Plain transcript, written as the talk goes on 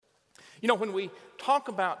You know, when we talk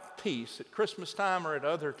about peace at Christmas time or at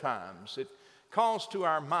other times, it calls to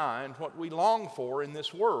our mind what we long for in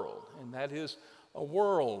this world, and that is a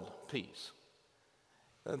world peace.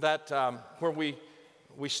 Where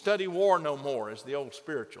we study war no more, as the old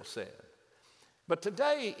spiritual said. But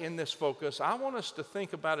today in this focus, I want us to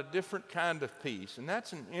think about a different kind of peace, and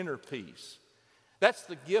that's an inner peace. That's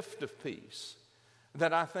the gift of peace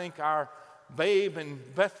that I think our babe in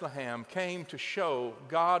Bethlehem came to show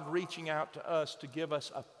God reaching out to us to give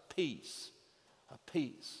us a peace, a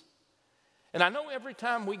peace. And I know every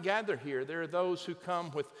time we gather here, there are those who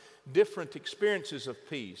come with different experiences of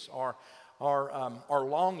peace or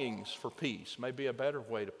longings for peace, may be a better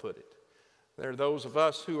way to put it. There are those of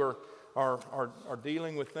us who are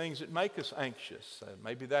dealing with things that make us anxious.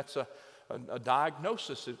 Maybe that's a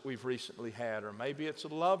diagnosis that we've recently had, or maybe it's a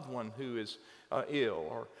loved one who is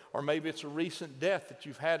ill, or maybe it's a recent death that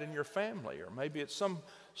you've had in your family, or maybe it's some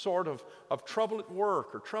sort of trouble at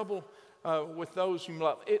work or trouble with those you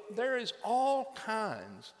love. There is all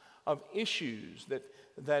kinds of issues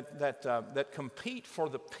that compete for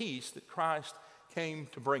the peace that Christ came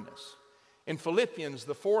to bring us. In Philippians,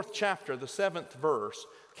 the 4th chapter, the 7th verse,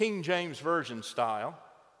 King James Version style,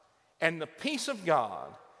 "And the peace of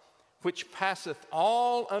God, which passeth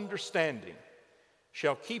all understanding,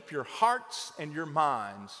 shall keep your hearts and your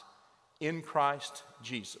minds in Christ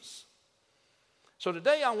Jesus." So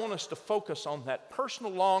today I want us to focus on that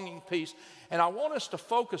personal longing peace, and I want us to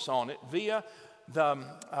focus on it via the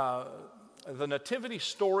nativity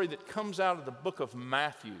story that comes out of the book of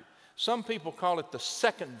Matthew. Some people call it the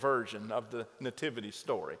second version of the nativity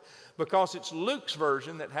story because it's Luke's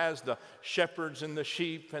version that has the shepherds and the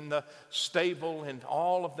sheep and the stable and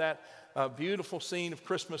all of that beautiful scene of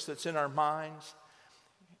Christmas that's in our minds.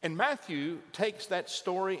 And Matthew takes that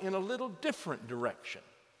story in a little different direction.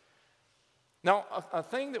 Now, a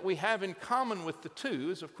thing that we have in common with the two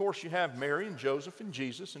is, of course, you have Mary and Joseph and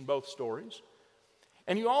Jesus in both stories.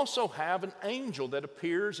 And you also have an angel that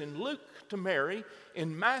appears in Luke to Mary,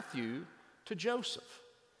 in Matthew to Joseph.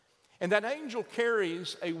 And that angel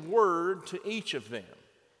carries a word to each of them.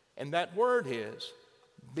 And that word is,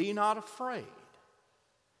 "Be not afraid.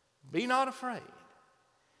 Be not afraid."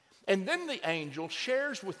 And then the angel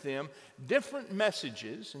shares with them different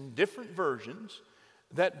messages and different versions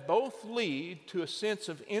that both lead to a sense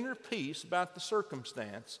of inner peace about the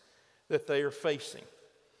circumstance that they are facing.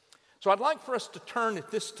 So I'd like for us to turn at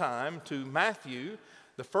this time to Matthew,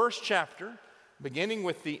 the 1st chapter, beginning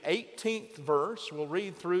with the 18th verse. We'll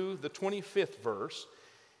read through the 25th verse.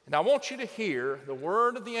 And I want you to hear the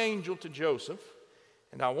word of the angel to Joseph,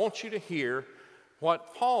 and I want you to hear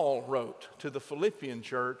what Paul wrote to the Philippian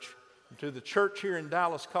church, to the church here in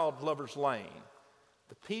Dallas called Lover's Lane.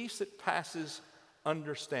 The peace that passes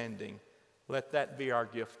understanding, let that be our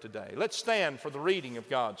gift today. Let's stand for the reading of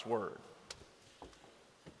God's word.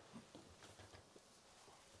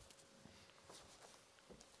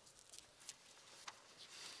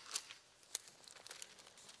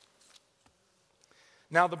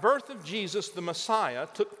 Now, the birth of Jesus, the Messiah,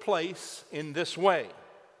 took place in this way.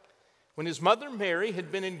 When his mother Mary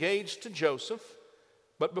had been engaged to Joseph,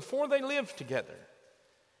 but before they lived together,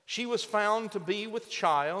 she was found to be with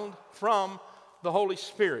child from the Holy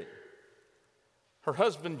Spirit. Her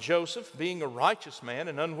husband Joseph, being a righteous man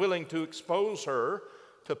and unwilling to expose her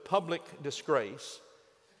to public disgrace,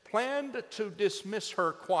 planned to dismiss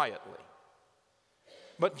her quietly.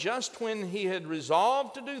 But just when he had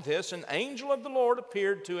resolved to do this, an angel of the Lord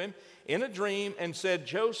appeared to him in a dream and said,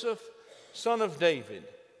 "Joseph, son of David,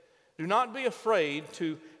 do not be afraid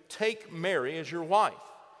to take Mary as your wife,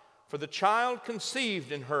 for the child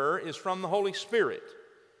conceived in her is from the Holy Spirit.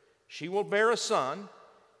 She will bear a son,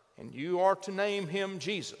 and you are to name him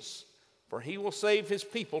Jesus, for he will save his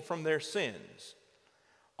people from their sins."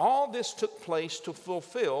 All this took place to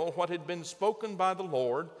fulfill what had been spoken by the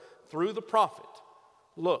Lord through the prophet.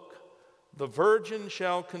 "Look, the virgin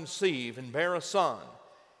shall conceive and bear a son,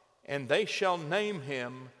 and they shall name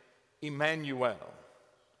him Emmanuel,"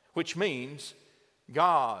 which means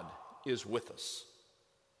God is with us.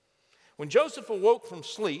 When Joseph awoke from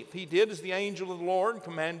sleep, he did as the angel of the Lord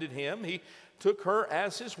commanded him. He took her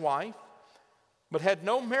as his wife, but had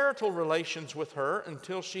no marital relations with her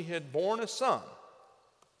until she had borne a son,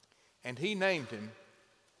 and he named him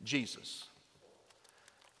Jesus.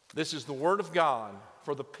 This is the word of God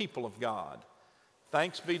for the people of God.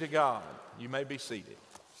 Thanks be to God. You may be seated.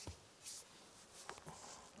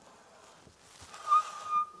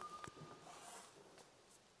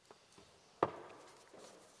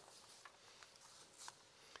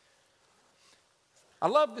 I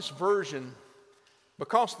love this version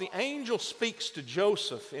because the angel speaks to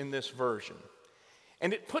Joseph in this version.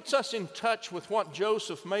 And it puts us in touch with what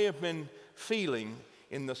Joseph may have been feeling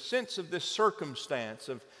in the sense of this circumstance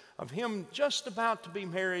of him just about to be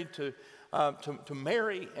married to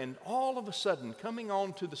Mary, and all of a sudden coming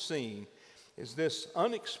onto the scene is this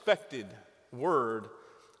unexpected word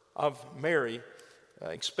of Mary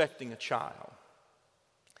expecting a child.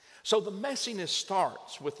 So the messiness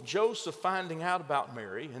starts with Joseph finding out about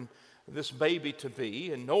Mary and this baby to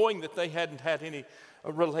be, and knowing that they hadn't had any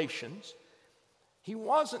relations. He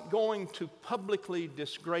wasn't going to publicly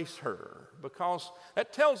disgrace her, because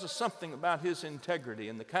that tells us something about his integrity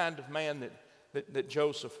and the kind of man that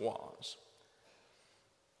Joseph was.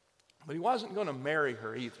 But he wasn't going to marry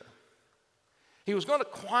her either. He was going to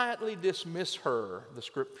quietly dismiss her, the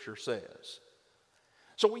scripture says.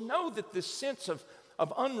 So we know that this sense of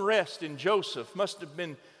unrest in Joseph must have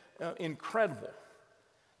been incredible.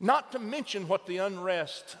 Not to mention what the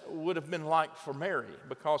unrest would have been like for Mary,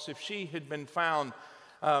 because if she had been found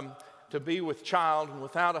to be with child and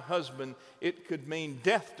without a husband, it could mean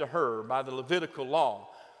death to her by the Levitical law,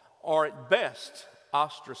 or at best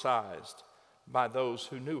ostracized by those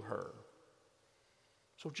who knew her.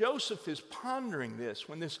 So Joseph is pondering this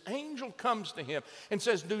when this angel comes to him and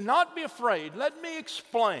says, "Do not be afraid, let me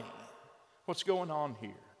explain what's going on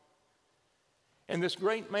here." And this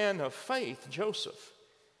great man of faith, Joseph,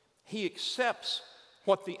 he accepts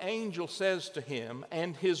what the angel says to him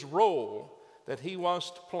and his role that he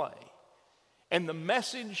was to play. And the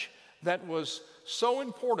message that was so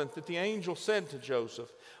important that the angel said to Joseph,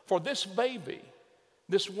 for this baby,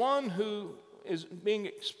 this one who is being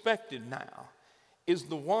expected now, is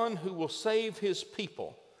the one who will save his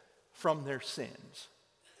people from their sins.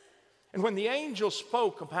 And when the angel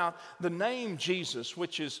spoke about the name Jesus,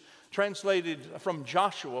 which is translated from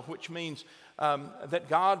Joshua, which means that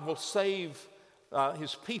God will save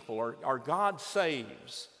his people, or God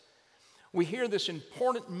saves, we hear this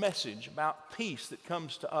important message about peace that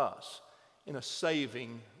comes to us in a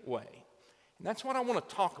saving way. And that's what I want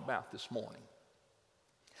to talk about this morning.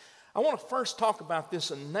 I want to first talk about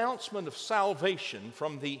this announcement of salvation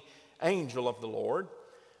from the angel of the Lord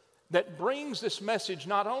that brings this message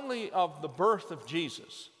not only of the birth of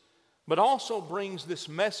Jesus, but also brings this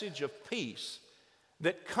message of peace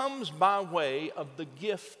that comes by way of the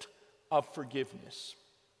gift of forgiveness.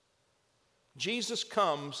 Jesus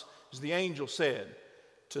comes, as the angel said,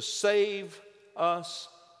 to save us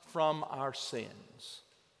from our sins,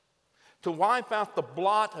 to wipe out the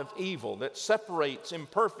blot of evil that separates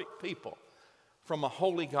imperfect people from a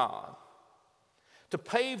holy God, to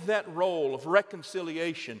pave that role of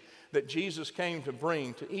reconciliation that Jesus came to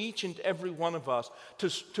bring to each and every one of us,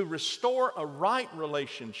 to restore a right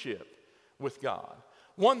relationship with God,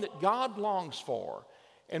 one that God longs for,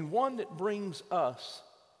 and one that brings us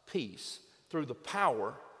peace through the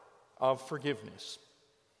power of forgiveness.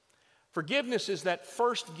 Forgiveness is that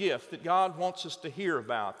first gift that God wants us to hear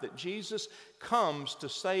about, that Jesus comes to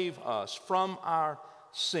save us from our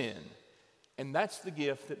sin. And that's the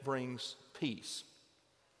gift that brings peace.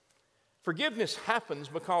 Forgiveness happens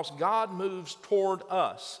because God moves toward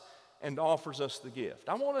us and offers us the gift.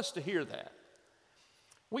 I want us to hear that.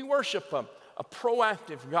 We worship a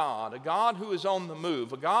proactive God, a God who is on the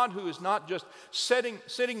move, a God who is not just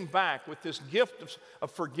sitting back with this gift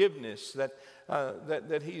of forgiveness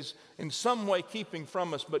that He's in some way keeping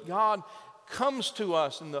from us, but God comes to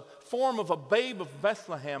us in the form of a babe of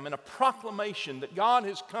Bethlehem and a proclamation that God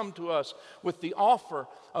has come to us with the offer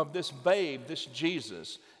of this babe, this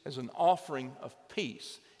Jesus, as an offering of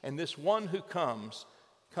peace. And this one who comes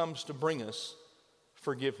to bring us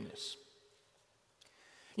forgiveness.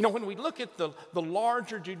 You know, when we look at the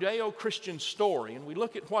larger Judeo-Christian story, and we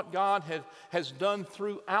look at what God has done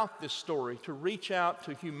throughout this story to reach out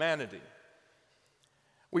to humanity,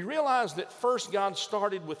 we realize that first God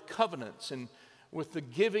started with covenants and with the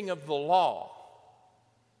giving of the law,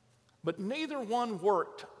 but neither one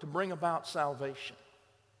worked to bring about salvation.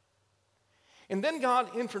 And then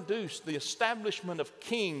God introduced the establishment of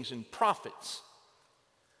kings and prophets,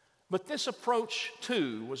 but this approach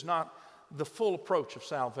too was not the full approach of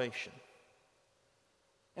salvation.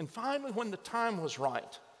 And finally, when the time was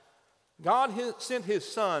right, God sent His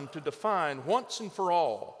Son to define once and for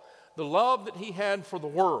all the love that He had for the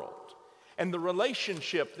world and the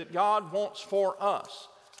relationship that God wants for us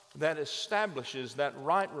that establishes that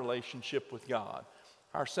right relationship with God,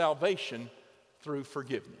 our salvation through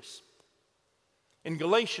forgiveness. In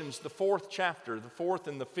Galatians, the 4th chapter, the 4th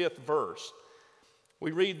and the 5th verse,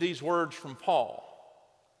 we read these words from Paul.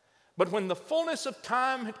 But when the fullness of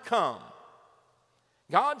time had come,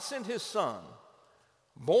 God sent His Son,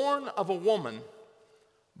 born of a woman,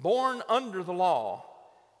 born under the law,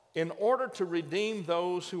 in order to redeem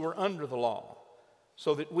those who were under the law,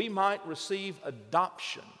 so that we might receive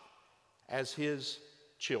adoption as his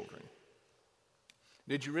children.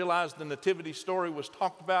 Did you realize the nativity story was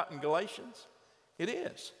talked about in Galatians? It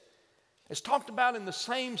is. It's talked about in the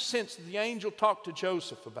same sense that the angel talked to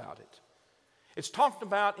Joseph about it. It's talked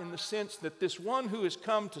about in the sense that this one who has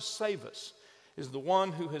come to save us is the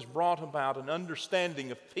one who has brought about an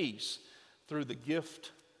understanding of peace through the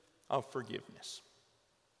gift of forgiveness.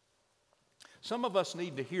 Some of us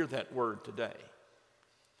need to hear that word today,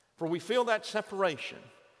 for we feel that separation.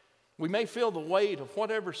 We may feel the weight of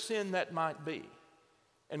whatever sin that might be,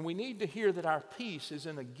 and we need to hear that our peace is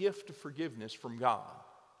in a gift of forgiveness from God.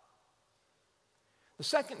 The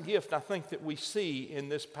second gift I think that we see in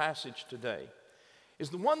this passage today is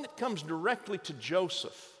the one that comes directly to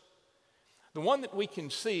Joseph, the one that we can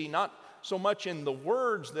see not so much in the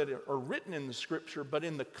words that are written in the Scripture, but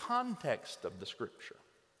in the context of the Scripture.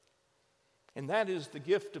 And that is the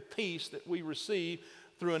gift of peace that we receive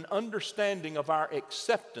through an understanding of our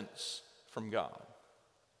acceptance from God.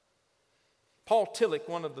 Paul Tillich,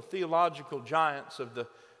 one of the theological giants of the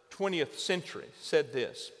 20th century, said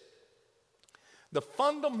this: "The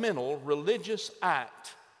fundamental religious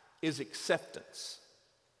act is acceptance.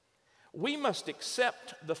 We must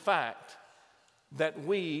accept the fact that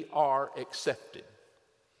we are accepted."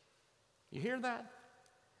 You hear that?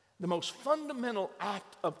 The most fundamental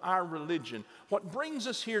act of our religion, what brings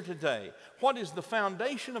us here today, what is the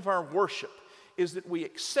foundation of our worship, is that we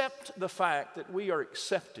accept the fact that we are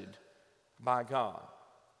accepted by God.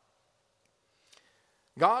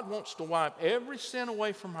 God wants to wipe every sin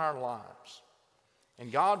away from our lives.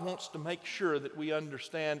 And God wants to make sure that we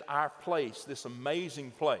understand our place, this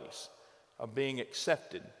amazing place of being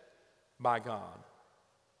accepted by God.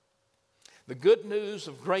 The good news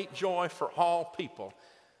of great joy for all people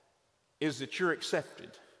is that you're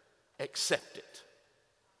accepted. Accept it.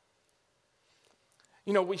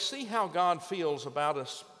 You know, we see how God feels about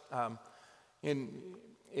us in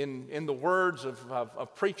the words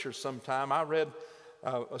of preachers sometime. I read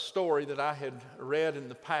a story that I had read in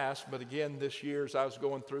the past, but again this year as I was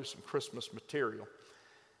going through some Christmas material,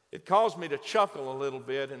 it caused me to chuckle a little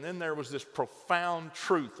bit, and then there was this profound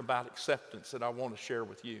truth about acceptance that I want to share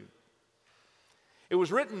with you. It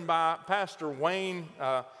was written by Pastor Wayne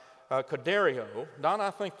Cordeiro. Don, I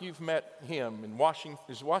think you've met him in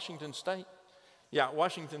Washington State? Yeah,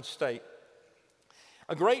 Washington State.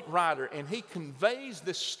 A great writer, and he conveys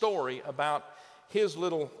this story about his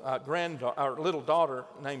little daughter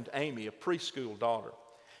named Amy, a preschool daughter.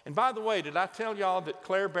 And by the way, did I tell y'all that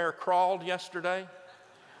Claire Bear crawled yesterday?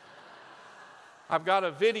 I've got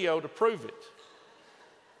a video to prove it.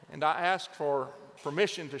 And I asked for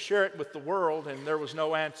permission to share it with the world, and there was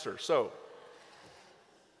no answer. So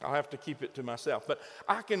I'll have to keep it to myself. But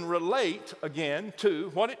I can relate again to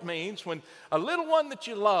what it means when a little one that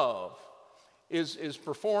you love is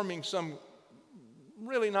performing some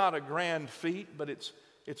really not a grand feat, but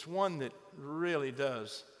it's one that really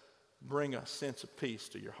does bring a sense of peace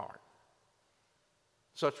to your heart.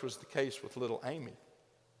 Such was the case with little Amy.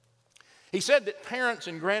 He said that parents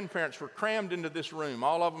and grandparents were crammed into this room.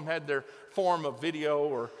 All of them had their form of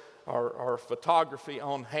video or photography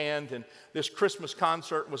on hand, and this Christmas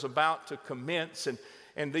concert was about to commence,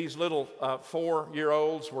 and these little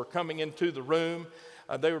 4-year-olds were coming into the room.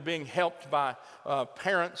 They were being helped by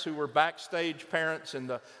parents who were backstage parents, and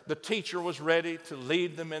the teacher was ready to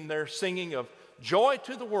lead them in their singing of Joy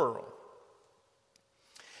to the World.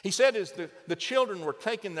 He said as the children were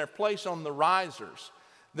taking their place on the risers,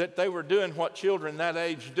 that they were doing what children that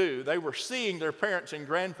age do. They were seeing their parents and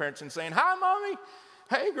grandparents and saying, "Hi, Mommy.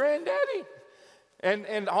 Hey, Granddaddy."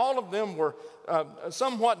 And all of them were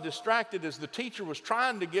somewhat distracted as the teacher was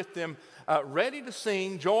trying to get them ready to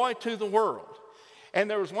sing Joy to the World. And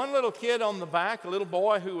there was one little kid on the back, a little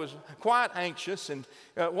boy who was quite anxious and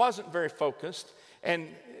wasn't very focused.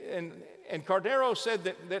 And Cordero said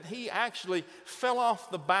that he actually fell off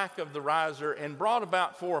the back of the riser and brought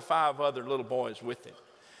about 4 or 5 other little boys with him.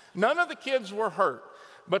 None of the kids were hurt,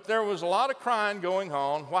 but there was a lot of crying going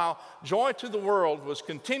on while Joy to the World was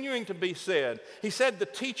continuing to be said. He said the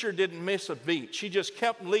teacher didn't miss a beat. She just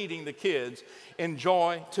kept leading the kids in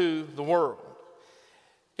Joy to the World.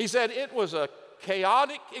 He said it was a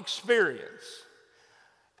chaotic experience.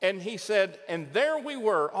 And he said, and there we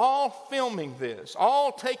were, all filming this,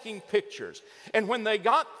 all taking pictures. And when they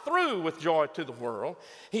got through with Joy to the World,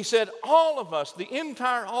 he said, all of us, the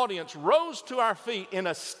entire audience, rose to our feet in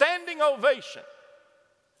a standing ovation.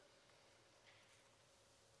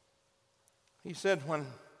 He said, when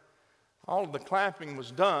all of the clapping was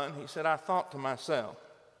done, he said, I thought to myself,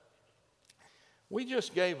 We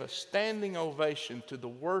just gave a standing ovation to the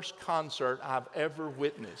worst concert I've ever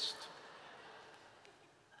witnessed.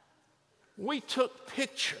 We took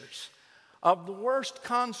pictures of the worst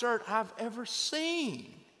concert I've ever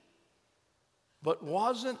seen. But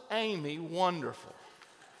wasn't Amy wonderful?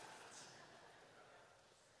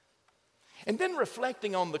 And then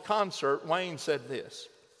reflecting on the concert, Wayne said this: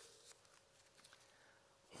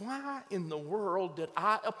 why in the world did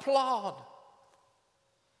I applaud?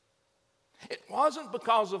 It wasn't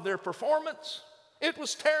because of their performance. It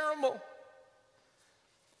was terrible.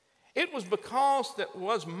 It was because that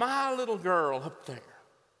was my little girl up there.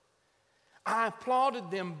 I applauded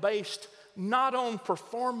them based not on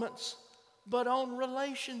performance, but on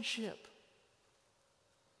relationship.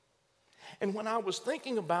 And when I was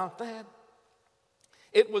thinking about that,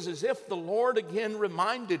 it was as if the Lord again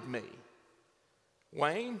reminded me,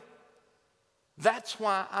 Wayne, that's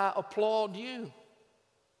why I applaud you.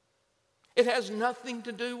 It has nothing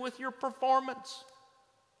to do with your performance.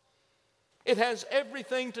 It has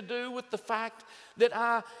everything to do with the fact that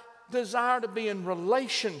I desire to be in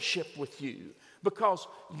relationship with you because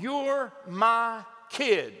you're my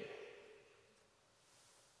kid.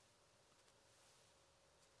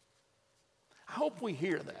 I hope we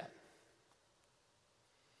hear that.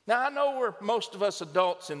 Now, I know we're most of us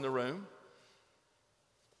adults in the room.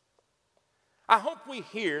 I hope we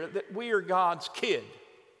hear that we are God's kid.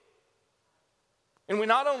 And we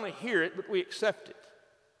not only hear it, but we accept it.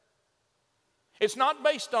 It's not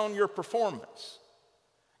based on your performance,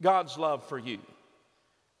 God's love for you,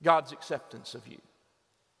 God's acceptance of you.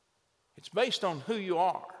 It's based on who you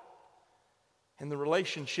are and the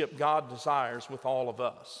relationship God desires with all of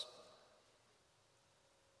us.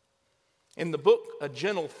 In the book A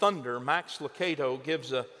Gentle Thunder, Max Lucado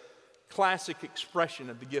gives a classic expression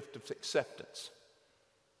of the gift of acceptance.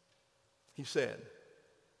 He said,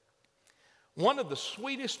 one of the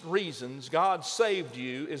sweetest reasons God saved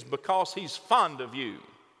you is because He's fond of you.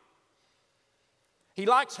 He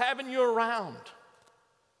likes having you around.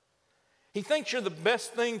 He thinks you're the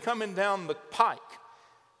best thing coming down the pike.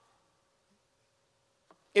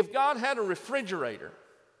 If God had a refrigerator,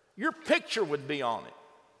 your picture would be on it.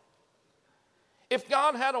 If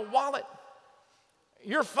God had a wallet,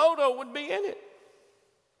 your photo would be in it.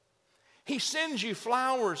 He sends you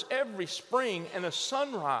flowers every spring and a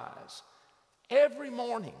sunrise every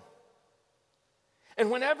morning. And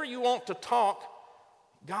whenever you want to talk,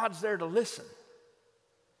 God's there to listen.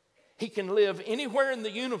 He can live anywhere in the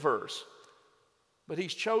universe, but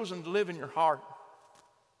He's chosen to live in your heart.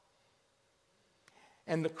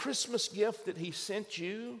 And the Christmas gift that He sent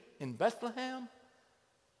you in Bethlehem,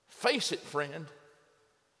 face it, friend,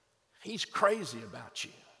 He's crazy about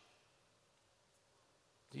you.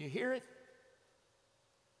 Do you hear it?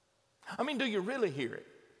 I mean, do you really hear it?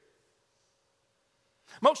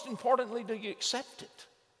 Most importantly, do you accept it?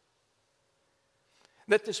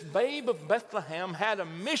 That this babe of Bethlehem had a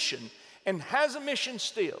mission and has a mission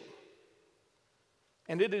still.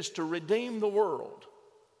 And it is to redeem the world,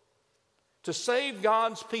 to save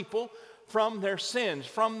God's people from their sins,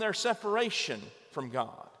 from their separation from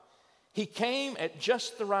God. He came at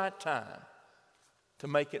just the right time to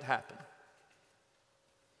make it happen.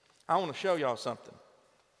 I want to show y'all something.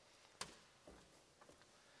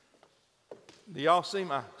 Do y'all see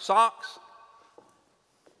my socks?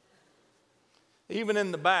 Even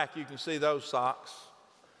in the back, you can see those socks.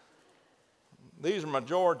 These are my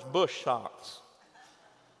George Bush socks.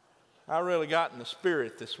 I really got in the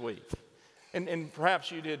spirit this week. And perhaps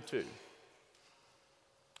you did too.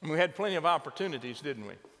 And we had plenty of opportunities, didn't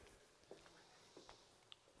we?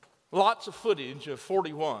 Lots of footage of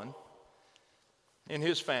 41 and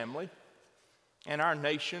his family and our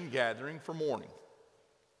nation gathering for mourning.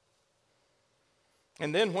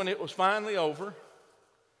 And then when it was finally over,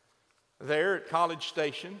 there at College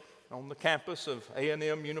Station on the campus of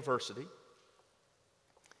A&M University,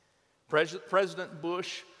 President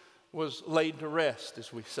Bush was laid to rest,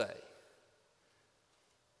 as we say.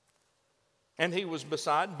 And he was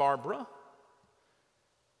beside Barbara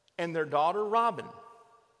and their daughter Robin,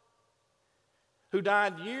 who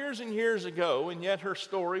died years and years ago, and yet her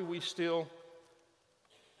story we still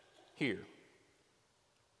hear.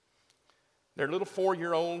 Their little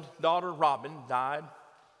 4-year-old daughter Robin died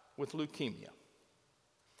with leukemia.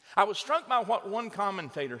 I was struck by what one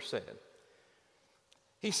commentator said.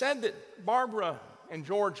 He said that Barbara and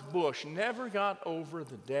George Bush never got over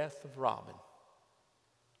the death of Robin.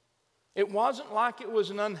 It wasn't like it was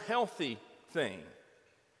an unhealthy thing,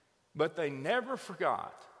 but they never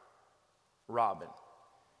forgot Robin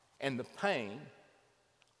and the pain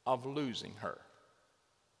of losing her.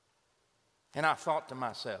 And I thought to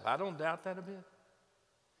myself, I don't doubt that a bit.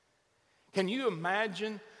 Can you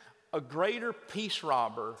imagine a greater peace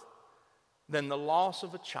robber than the loss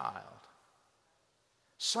of a child?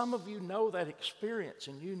 Some of you know that experience,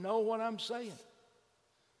 and you know what I'm saying.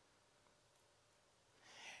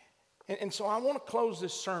 And so I want to close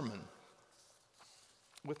this sermon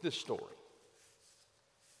with this story.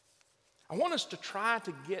 I want us to try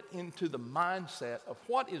to get into the mindset of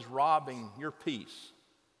what is robbing your peace.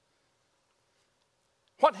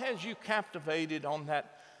 What has you captivated on that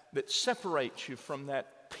separates you from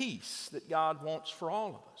that peace that God wants for all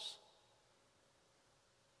of us?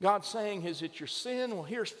 God's saying, is it your sin? Well,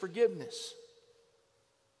 here's forgiveness.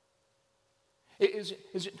 Is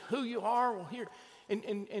it who you are? Well, here,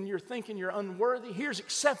 and you're thinking you're unworthy. Here's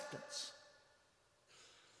acceptance.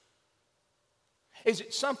 Is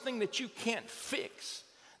it something that you can't fix,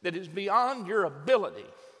 that is beyond your ability?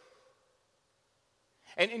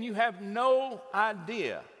 And you have no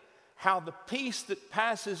idea how the peace that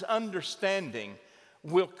passes understanding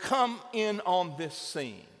will come in on this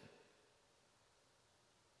scene.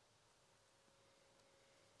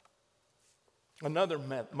 Another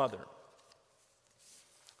mother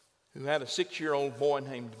who had a 6-year-old boy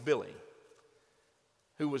named Billy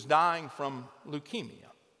who was dying from leukemia.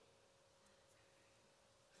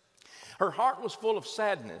 Her heart was full of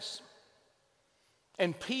sadness,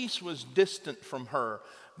 and peace was distant from her.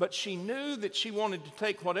 But she knew that she wanted to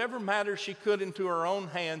take whatever matters she could into her own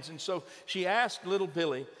hands. And so she asked little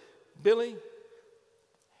Billy, Billy,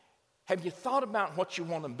 have you thought about what you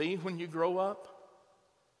want to be when you grow up?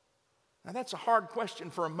 Now that's a hard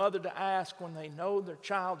question for a mother to ask when they know their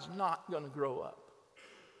child's not going to grow up.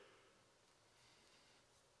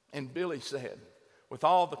 And Billy said, with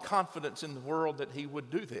all the confidence in the world that he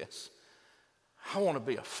would do this, I want to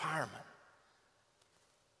be a fireman.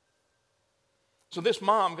 So this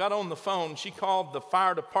mom got on the phone. She called the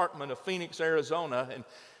fire department of Phoenix, Arizona, and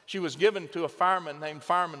she was given to a fireman named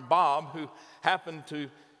Fireman Bob, who happened to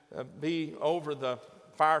be over the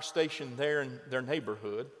fire station there in their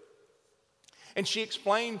neighborhood. And she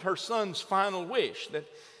explained her son's final wish, that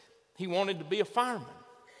he wanted to be a fireman.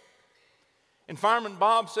 And Fireman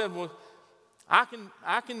Bob said, well, I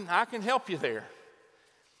can help you there.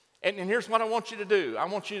 And here's what I want you to do. I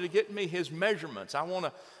want you to get me his measurements. I want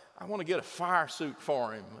to get a fire suit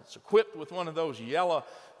for him. It's equipped with one of those yellow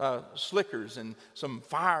slickers and some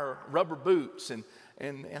fire rubber boots. And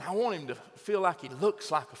I want him to feel like he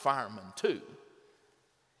looks like a fireman too.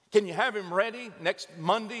 Can you have him ready next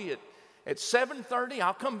Monday at 7:30?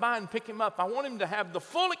 I'll come by and pick him up. I want him to have the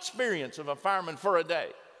full experience of a fireman for a day.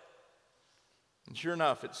 And sure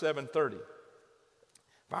enough, at 7:30,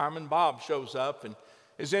 Fireman Bob shows up and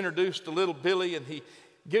is introduced to little Billy, and he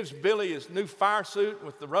gives Billy his new fire suit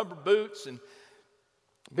with the rubber boots, and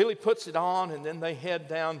Billy puts it on, and then they head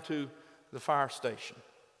down to the fire station.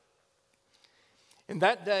 And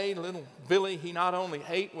that day, little Billy, he not only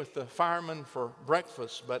ate with the firemen for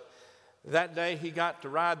breakfast, but that day he got to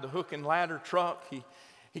ride the hook and ladder truck.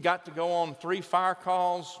 He got to go on 3 fire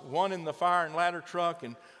calls, one in the fire and ladder truck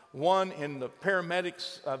and one in the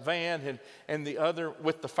paramedics van, and the other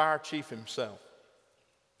with the fire chief himself.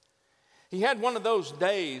 He had one of those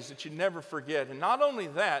days that you never forget. And not only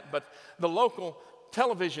that, but the local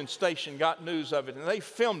television station got news of it, and they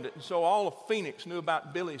filmed it. And so all of Phoenix knew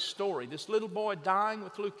about Billy's story, this little boy dying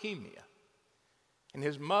with leukemia, and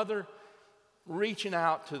his mother reaching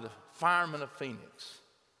out to the firemen of Phoenix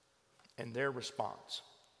and their response.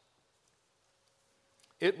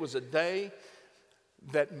 It was a day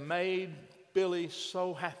that made Billy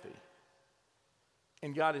so happy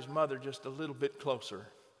and got his mother just a little bit closer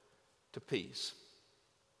to peace.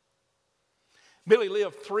 Billy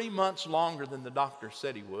lived 3 months longer than the doctor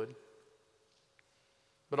said he would.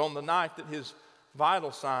 But on the night that his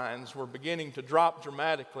vital signs were beginning to drop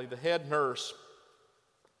dramatically, the head nurse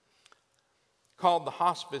called the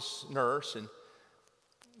hospice nurse,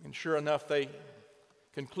 and sure enough, they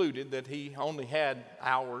concluded that he only had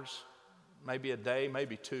hours, maybe a day,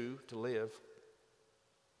 maybe 2 to live.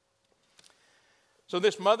 So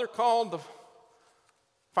this mother called the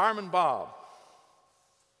Fireman Bob,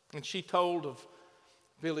 and she told of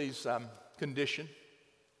Billy's condition.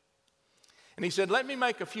 And he said, let me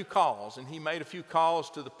make a few calls. And he made a few calls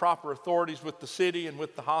to the proper authorities with the city and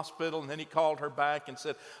with the hospital. And then he called her back and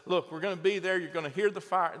said, look, we're going to be there. You're going to hear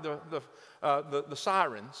the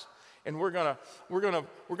sirens. And we're going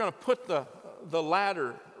to put the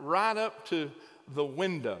ladder right up to the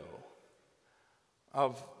window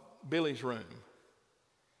of Billy's room.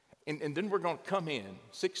 And then we're going to come in,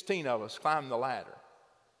 16 of us, climb the ladder.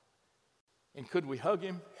 And could we hug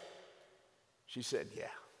him? She said, yeah.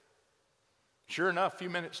 Sure enough, a few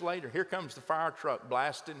minutes later, here comes the fire truck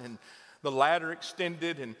blasting, and the ladder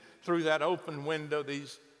extended, and through that open window,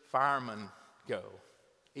 these firemen go,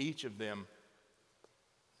 each of them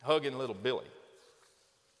hugging little Billy.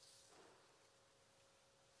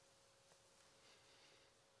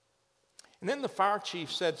 And then the fire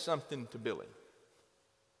chief said something to Billy.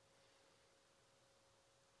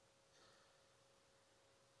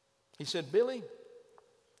 He said, "Billy,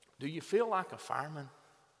 do you feel like a fireman?"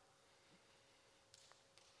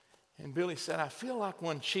 And Billy said, "I feel like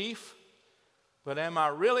one, Chief, but am I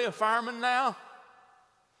really a fireman now?"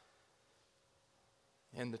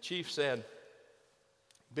 And the chief said,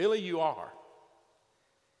 "Billy, you are.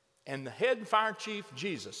 And the head fire chief,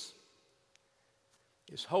 Jesus,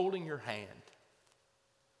 is holding your hand."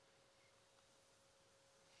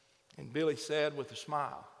 And Billy said with a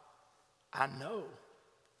smile, "I know.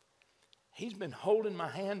 He's been holding my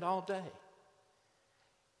hand all day,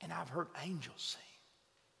 and I've heard angels sing."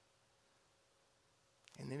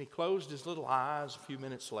 And then he closed his little eyes a few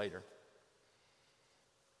minutes later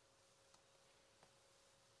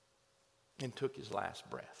and took his last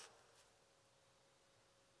breath.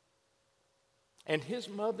 And his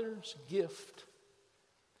mother's gift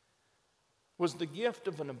was the gift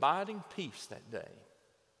of an abiding peace that day.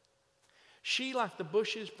 She, like the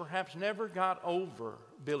Bushes, perhaps never got over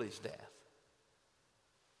Billy's death.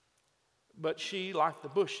 But she, like the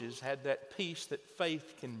Bushes, had that peace that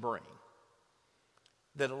faith can bring,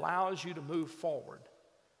 that allows you to move forward,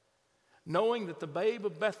 knowing that the babe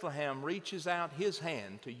of Bethlehem reaches out his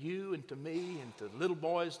hand to you and to me and to little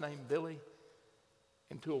boys named Billy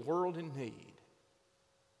and to a world in need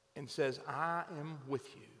and says, "I am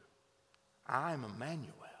with you. I am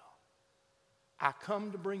Emmanuel. I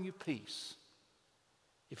come to bring you peace.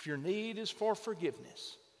 If your need is for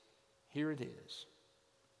forgiveness, here it is.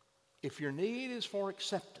 If your need is for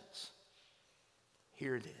acceptance,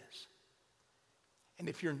 here it is. And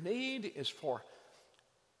if your need is for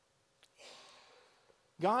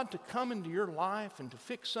God to come into your life and to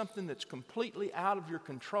fix something that's completely out of your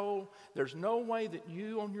control, there's no way that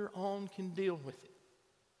you on your own can deal with it.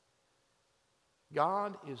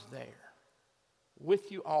 God is there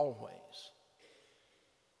with you always.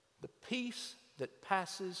 The peace that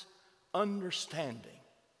passes understanding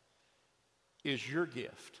is your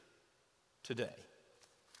gift today.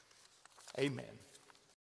 Amen.